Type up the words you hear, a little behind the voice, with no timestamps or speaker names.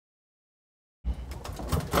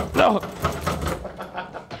No.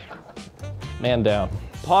 Man down.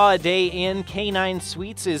 Paw a Day Inn Canine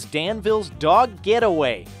Suites is Danville's dog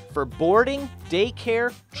getaway for boarding,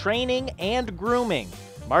 daycare, training, and grooming.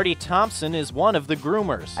 Marty Thompson is one of the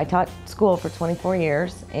groomers. I taught school for 24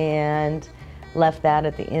 years and left that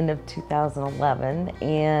at the end of 2011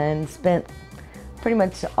 and spent pretty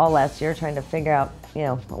much all last year trying to figure out, you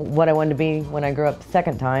know, what I wanted to be when I grew up the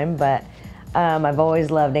second time. But I've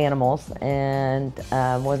always loved animals and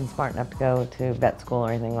wasn't smart enough to go to vet school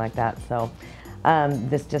or anything like that. So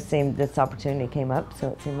this opportunity came up,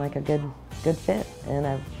 so it seemed like a good fit, and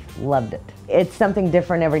I've loved it. It's something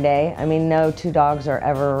different every day. I mean, no two dogs are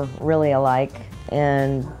ever really alike,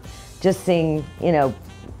 and just seeing, you know,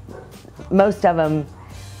 most of them,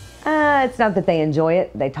 it's not that they enjoy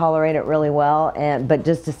it, they tolerate it really well, but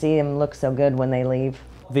just to see them look so good when they leave.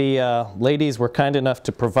 The ladies were kind enough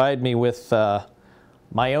to provide me with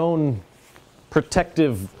my own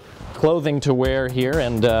protective clothing to wear here,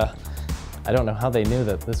 and I don't know how they knew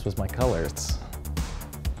that this was my color. It's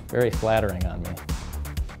very flattering on me.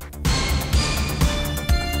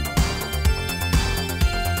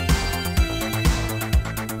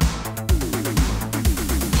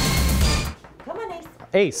 Come on, Ace.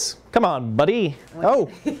 Ace, come on, buddy. Oh,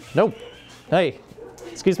 no. Hey,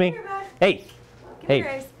 excuse me. Hey,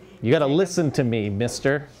 hey, you gotta listen to me,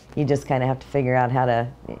 mister. You just kind of have to figure out how to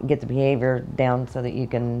get the behavior down so that you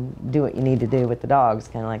can do what you need to do with the dogs.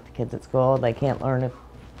 Kind of like the kids at school, they can't learn if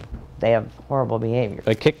they have horrible behavior.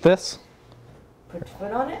 I kick this? Put your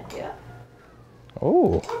foot on it, yeah.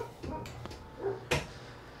 Oh.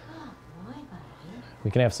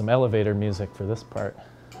 We can have some elevator music for this part.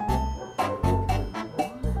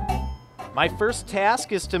 My first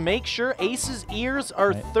task is to make sure Ace's ears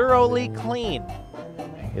are thoroughly clean.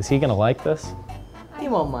 Is he gonna like this? He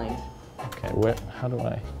won't mind. Okay,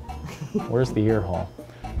 where's the ear hole?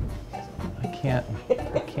 I can't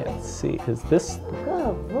see. Is this?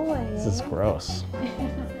 Good boy. This is gross.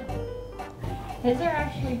 His are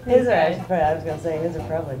actually pretty His are actually, I was gonna say, his are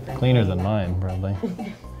probably pretty Cleaner than mine, probably.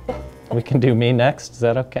 We can do me next, is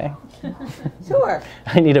that okay? Sure.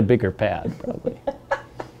 I need a bigger pad, probably.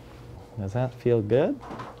 Does that feel good?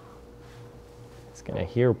 It's gonna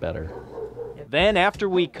hear better. Then, after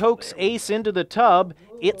we coax Ace into the tub,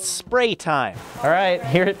 it's spray time. All right,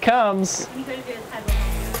 here it comes.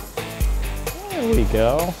 There we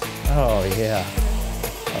go. Oh, yeah.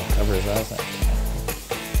 Oh, cover his eyes.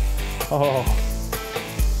 Oh.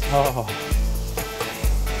 Oh.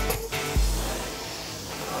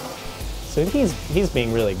 So he's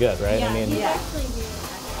being really good, right? Yeah, I mean, he's actually doing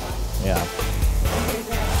excellent. yeah.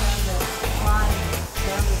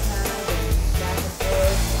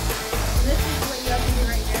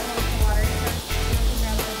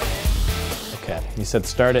 Okay, you said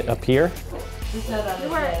start it up here? It's not on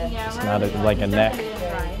his head. It's not like a neck.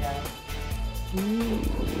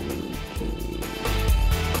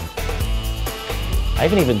 I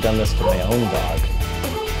haven't even done this to my own dog.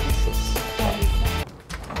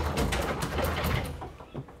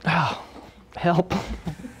 Oh, help.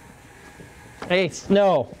 Ace,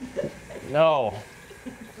 no. No.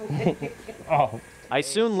 Oh. I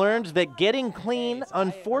soon learned that getting clean,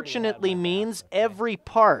 unfortunately, means every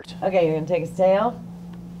part. Okay, you're gonna take his tail.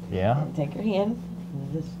 Yeah? Take your hand.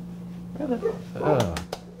 And just rub it. Ugh.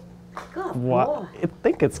 Good What? boy. I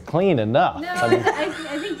think it's clean enough. No, I mean, I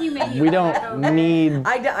think you made we don't need.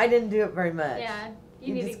 I didn't do it very much. Yeah, you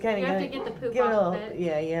You need just to. kinda You have gotta to get the poop give it a off little, of it.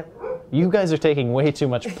 yeah, yeah. You guys are taking way too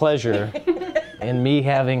much pleasure in me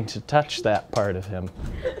having to touch that part of him.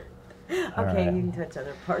 All Okay, right. you can touch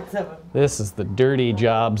other parts of him. This is the dirty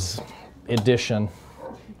jobs edition.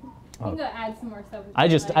 You can go add some more stuff. I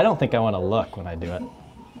don't think I want to look when I do it.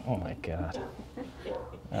 Oh my God.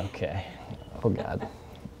 Okay. Oh God.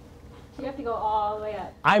 You have to go all the way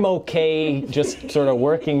up. I'm okay just sort of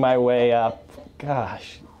working my way up.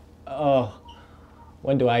 Gosh. Oh.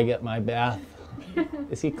 When do I get my bath?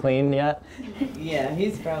 Is he clean yet? Yeah,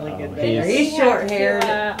 he's probably good he's- there. He's short haired.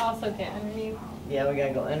 Also get underneath. Yeah, we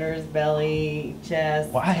gotta go under his belly, chest.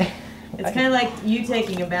 Why? It's kind of like you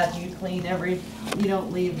taking a bath. You clean you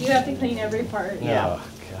don't leave. You have to clean every part. Yeah. Oh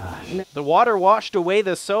gosh. The water washed away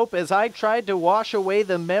the soap as I tried to wash away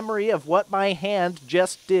the memory of what my hand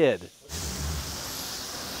just did.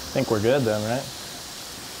 I think we're good then, right?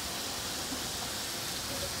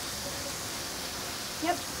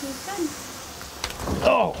 Yep, he's done.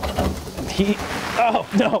 Oh, oh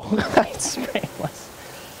no, it's painless.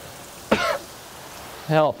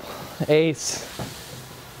 Help, Ace.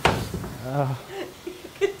 Oh.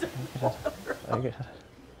 I got it.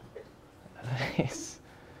 Ace.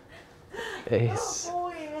 Ace.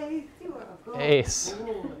 Ace.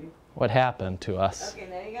 what happened to us. Okay,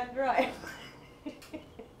 now you got dry.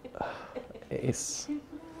 Ace.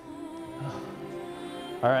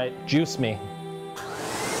 All right, juice me.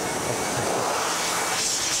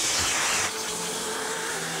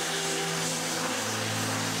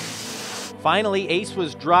 Finally, Ace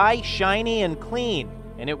was dry, shiny, and clean,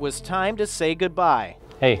 and it was time to say goodbye.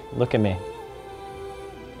 Hey, look at me.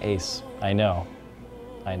 Ace, I know,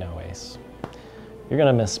 Ace. You're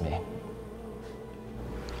gonna miss me.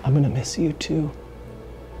 I'm gonna miss you too.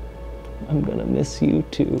 I'm gonna miss you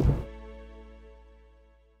too.